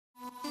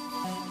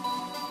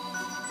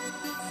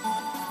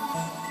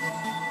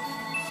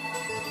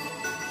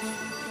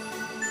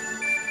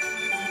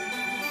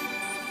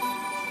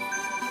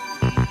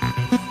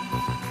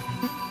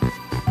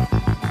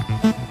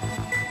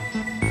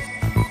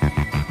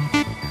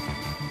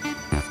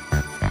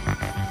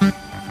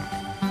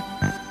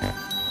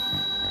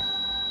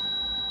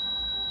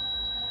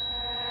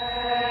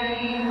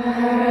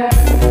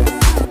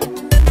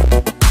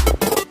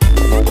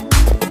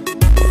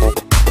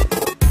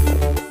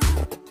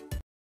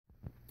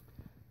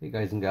Hey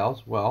guys and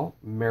gals, well,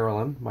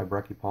 Marilyn, my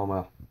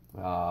Brachypalma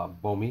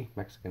bomi,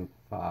 Mexican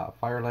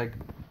fireleg,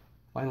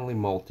 finally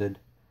molted.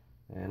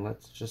 And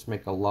let's just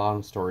make a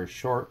long story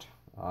short.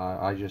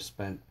 I just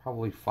spent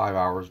probably 5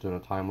 hours doing a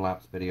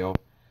time-lapse video,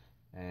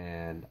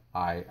 and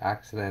I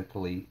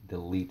accidentally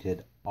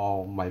deleted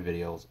all my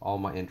videos, all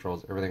my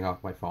intros, everything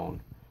off my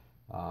phone.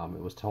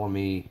 It was telling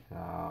me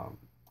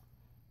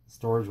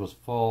storage was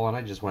full, and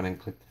I just went and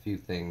clicked a few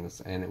things,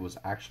 and it was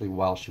actually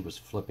while she was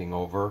flipping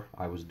over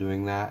I was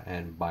doing that,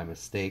 and by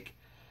mistake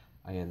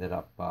I ended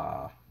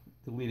up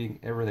deleting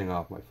everything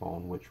off my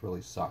phone, which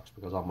really sucks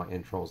because all my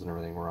intros and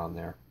everything were on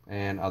there,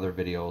 and other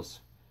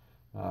videos,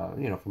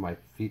 for my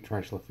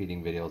tarantula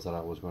feeding videos that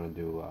I was going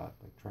to do,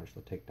 like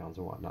tarantula takedowns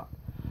and whatnot.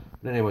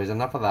 But anyways,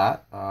 enough of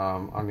that.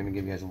 I'm going to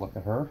give you guys a look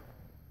at her.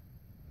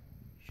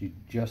 She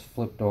just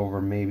flipped over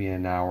maybe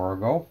an hour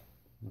ago.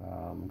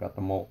 Got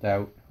the molt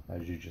out.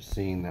 As you just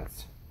seen,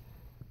 that's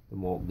the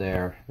molt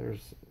there.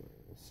 There's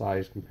a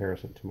size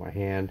comparison to my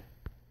hand.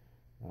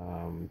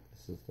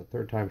 This is the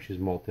third time she's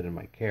molted in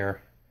my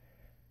care.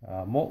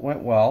 Molt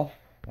went well,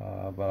 but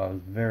I was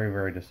very,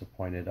 very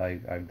disappointed.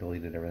 I've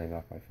deleted everything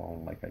off my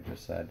phone, like I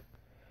just said.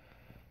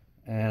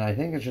 And I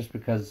think it's just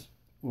because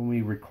when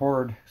we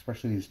record,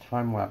 especially these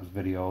time-lapse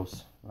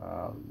videos,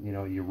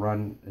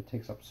 it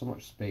takes up so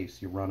much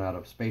space. You run out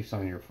of space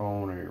on your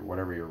phone or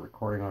whatever you're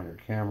recording on your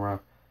camera.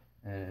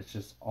 And it's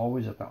just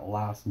always at that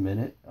last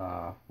minute,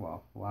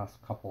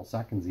 last couple of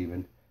seconds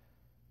even,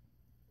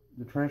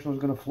 the tarantula is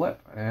going to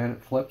flip, and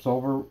it flips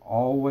over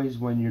always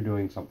when you're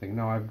doing something.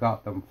 Now, I've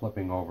got them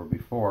flipping over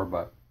before,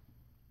 but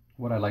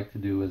what I like to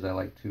do is I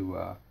like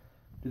to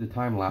do the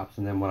time lapse,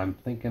 and then when I'm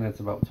thinking it's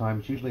about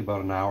time, it's usually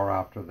about an hour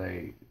after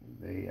they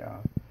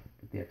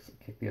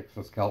kick the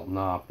exoskeleton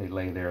off. They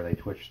lay there, they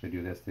twitch, they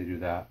do this, they do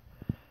that,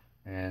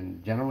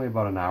 and generally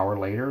about an hour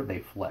later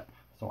they flip.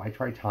 So I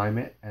try time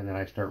it, and then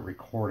I start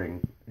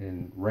recording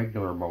in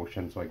regular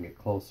motion so I can get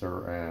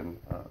closer and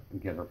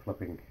get her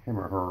flipping, him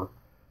or her.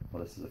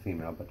 Well, this is a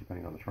female, but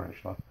depending on the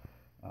tarantula,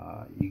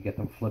 you get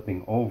them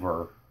flipping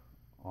over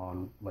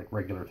on like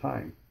regular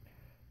time.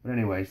 But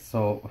anyway,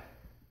 so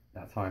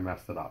that's how I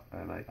messed it up,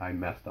 and I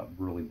messed up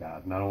really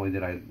bad. Not only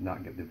did I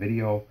not get the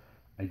video,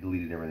 I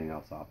deleted everything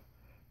else off.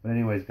 But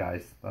anyways,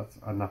 guys, that's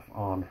enough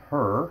on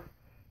her.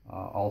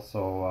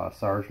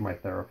 Sarge, my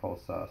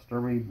Theraphosa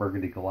sturmii,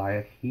 Burgundy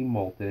Goliath, he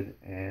molted,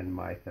 and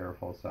my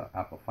Theraphosa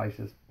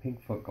apophysis,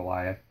 Pinkfoot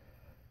Goliath,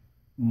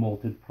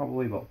 molted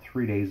probably about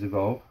 3 days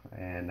ago,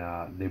 and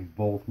they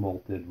both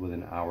molted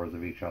within hours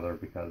of each other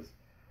because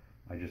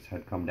I just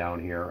had come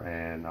down here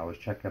and I was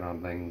checking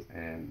on things,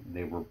 and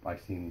I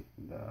seen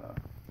the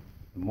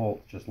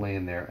molts just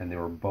laying there, and they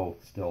were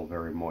both still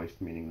very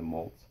moist, meaning the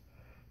molts.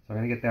 So I'm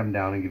going to get them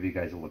down and give you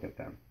guys a look at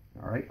them.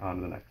 Alright, on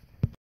to the next.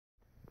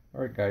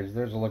 Alright guys,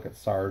 there's a look at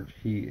Sarge.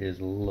 He is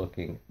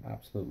looking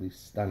absolutely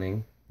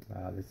stunning.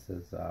 This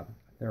is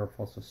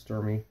Theraphosa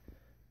sturmii,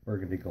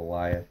 Burgundy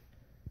Goliath.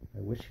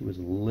 I wish he was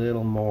a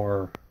little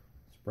more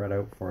spread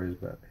out for you,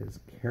 but his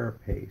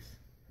carapace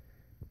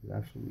is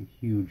absolutely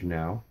huge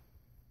now.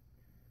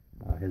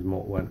 His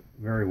molt went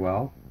very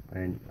well,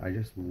 and I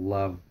just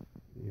love,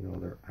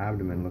 their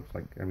abdomen looks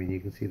like, you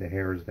can see the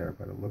hairs there,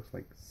 but it looks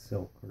like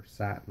silk or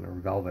satin or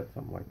velvet,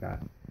 something like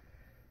that.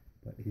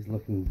 But he's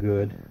looking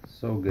good,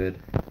 so good.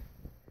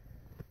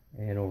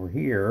 And over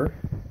here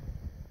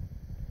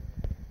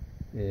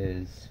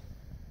is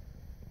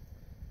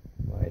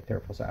my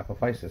Theraphosa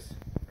apophysis,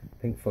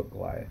 Pinkfoot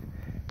Goliath.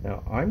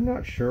 Now, I'm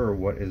not sure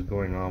what is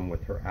going on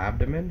with her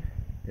abdomen.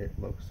 It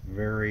looks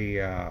very,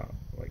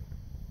 like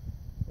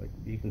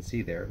you can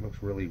see there, it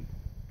looks really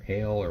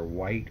pale or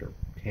white or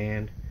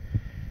tanned.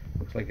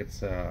 Looks like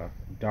it's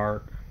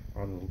dark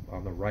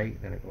on the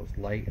right, then it goes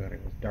light, and then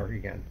it goes dark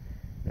again.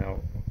 Now,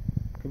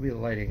 could be the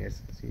lighting.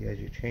 As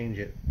you change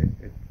it,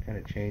 it kind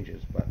of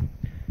changes. But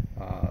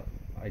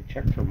I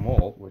checked her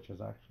molt, which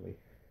is actually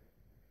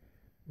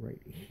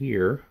right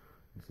here.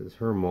 This is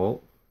her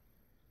molt.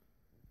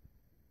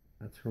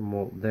 That's her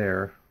molt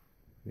there.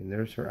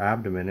 There's her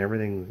abdomen.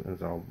 Everything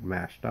is all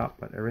mashed up,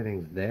 but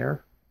everything's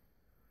there.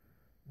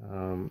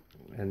 And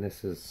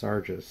this is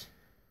Sarge's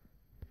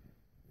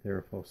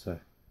Theraphosa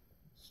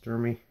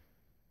sturmii,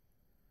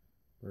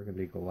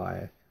 Burgundy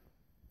Goliath.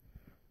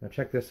 Now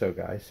check this out,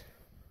 guys.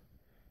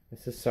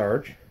 This is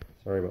Sarge.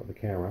 Sorry about the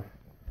camera.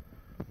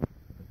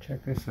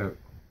 Check this out.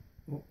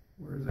 Oh,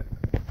 where is it?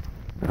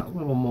 That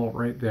little molt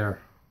right there.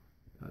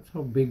 That's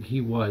how big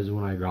he was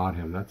when I got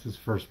him. That's his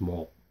first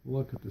molt.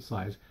 Look at the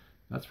size.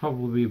 That's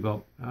probably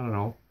about, I don't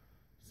know,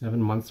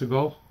 7 months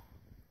ago.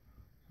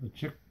 So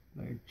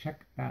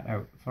check that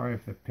out. Sorry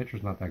if the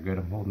picture's not that good.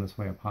 I'm holding this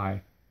way up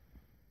high.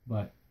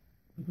 But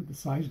look at the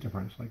size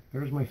difference. Like,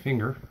 there's my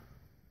finger.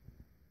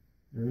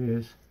 There he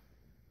is.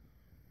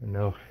 And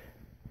now,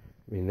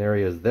 there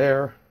he is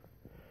there,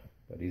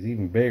 but he's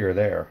even bigger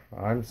there.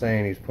 I'm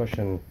saying he's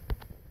pushing,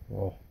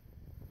 well,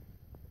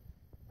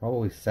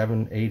 probably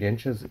 7-8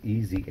 inches,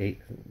 easy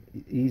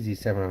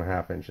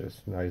 7.5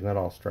 inches. Now, he's not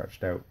all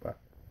stretched out, but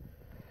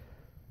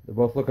they're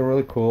both looking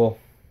really cool.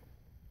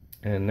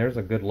 And there's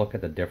a good look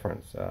at the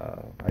difference.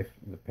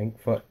 The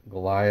Pinkfoot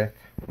Goliath,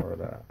 or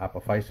the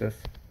Apophysis,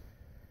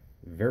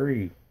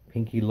 very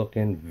pinky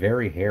looking,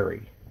 very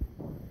hairy.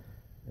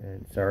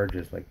 And Sarge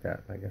is like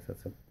that. I guess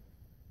that's a,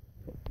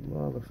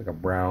 well, it looks like a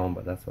brown,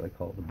 but that's what I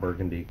call it, the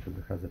burgundy, because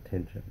it has a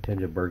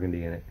tinge of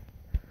burgundy in it.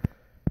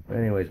 But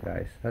anyways,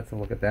 guys, that's a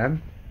look at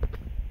them.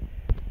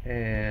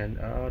 And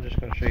I'm just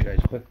going to show you guys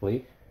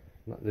quickly,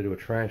 nothing to do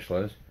with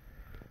tarantulas.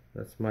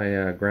 That's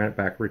my granite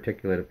back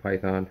reticulated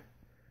python.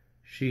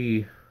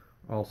 She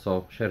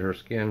also shed her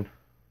skin.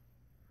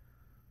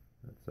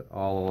 That's it,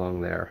 all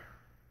along there.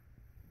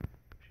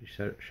 She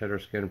shed her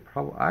skin,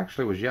 probably,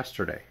 actually it was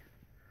yesterday.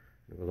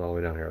 It goes all the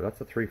way down here. That's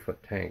a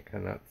 3-foot tank,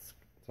 and it's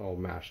all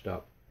mashed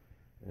up.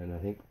 And I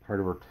think part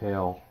of her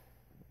tail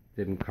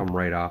didn't come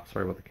right off.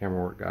 Sorry about the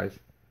camera work, guys.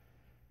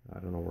 I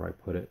don't know where I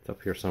put it. It's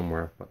up here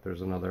somewhere, but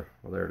there's another.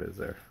 Oh, there it is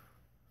there.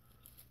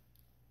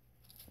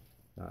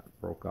 That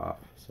broke off.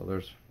 So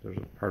there's a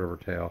part of her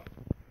tail.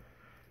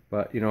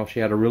 But, you know, she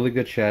had a really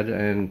good shed,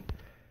 and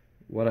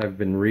what I've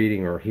been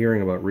reading or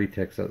hearing about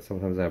retics, that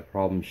sometimes they have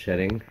problems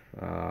shedding.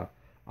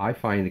 I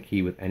find the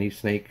key with any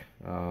snake,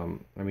 I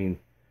mean,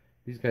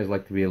 these guys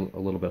like to be a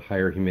little bit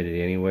higher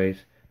humidity anyways.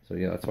 So,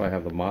 yeah, that's why I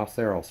have the moss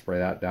there. I'll spray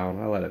that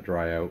down. I let it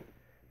dry out.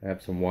 I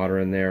have some water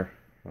in there.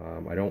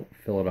 I don't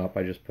fill it up.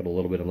 I just put a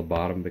little bit on the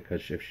bottom,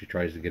 because if she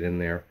tries to get in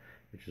there,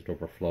 it just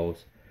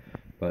overflows.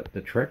 But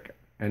the trick,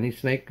 any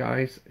snake,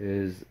 guys,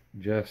 is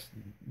just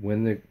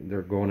when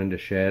they're going into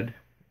shed,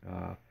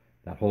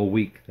 that whole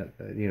week, that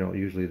you know,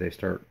 usually they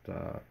start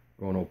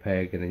going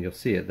opaque, and then you'll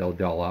see it, they'll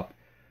dull up,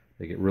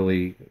 they get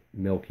really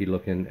milky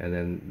looking, and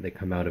then they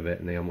come out of it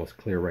and they almost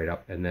clear right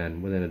up, and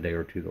then within a day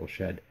or two they'll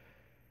shed.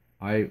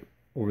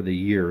 Over the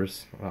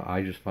years,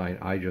 I just find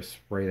I just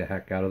spray the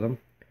heck out of them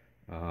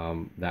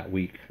that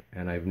week,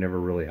 and I've never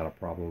really had a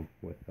problem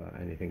with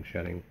anything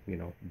shedding, you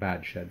know,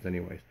 bad sheds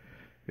anyways.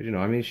 Because, you know,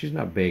 I mean, she's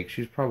not big,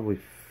 she's probably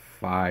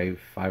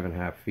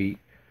 5.5 feet.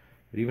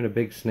 But even a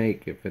big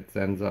snake, if it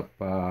ends up,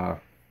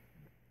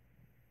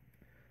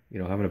 you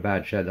know, having a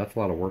bad shed, that's a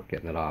lot of work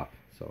getting it off.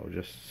 So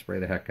just spray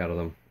the heck out of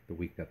them the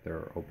week that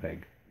they're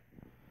opaque.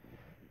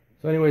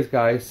 So anyways,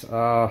 guys,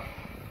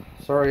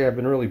 sorry I've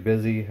been really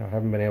busy. I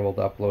haven't been able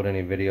to upload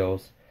any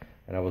videos.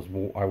 And I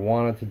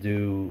wanted to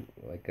do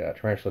like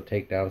tarantula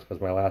takedowns,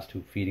 because my last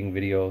 2 feeding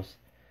videos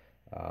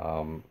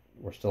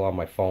were still on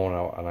my phone,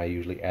 and I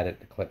usually edit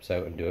the clips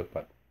out and do it,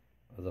 but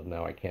as of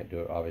now I can't do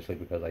it, obviously,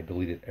 because I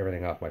deleted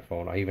everything off my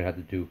phone. I even had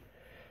to do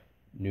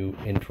new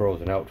intros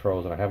and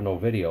outros, and I have no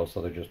video,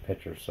 so they're just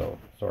pictures, so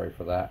sorry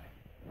for that.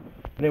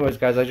 Anyways,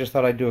 guys, I just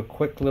thought I'd do a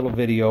quick little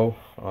video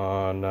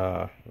on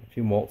a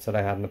few molts that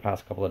I had in the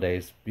past couple of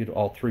days.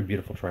 All 3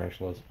 beautiful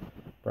tarantulas: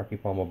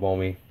 Brachypelma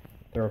boehmei,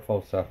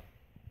 Theraphosa,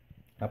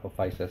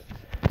 Apophysis,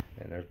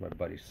 and there's my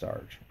buddy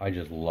Sarge. I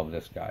just love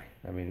this guy.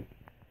 I mean,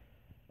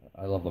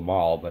 I love them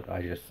all, but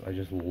I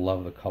just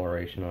love the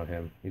coloration on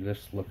him. He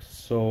just looks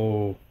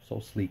so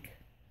sleek,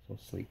 so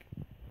sleek.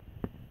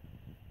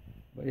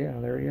 But yeah,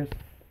 there he is.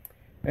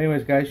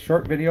 Anyways, guys,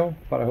 short video,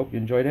 but I hope you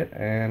enjoyed it.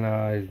 And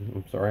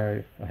I'm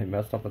sorry I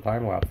messed up the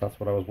time lapse. That's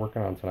what I was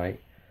working on tonight.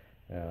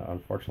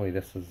 Unfortunately,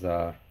 this is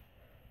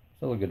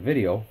still a good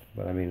video,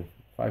 but I mean,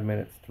 5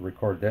 minutes to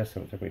record this,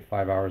 and it took me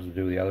 5 hours to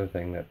do the other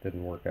thing that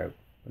didn't work out.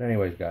 But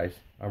anyways, guys,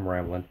 I'm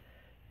rambling.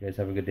 You guys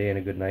have a good day and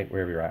a good night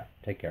wherever you're at.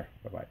 Take care.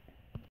 Bye-bye.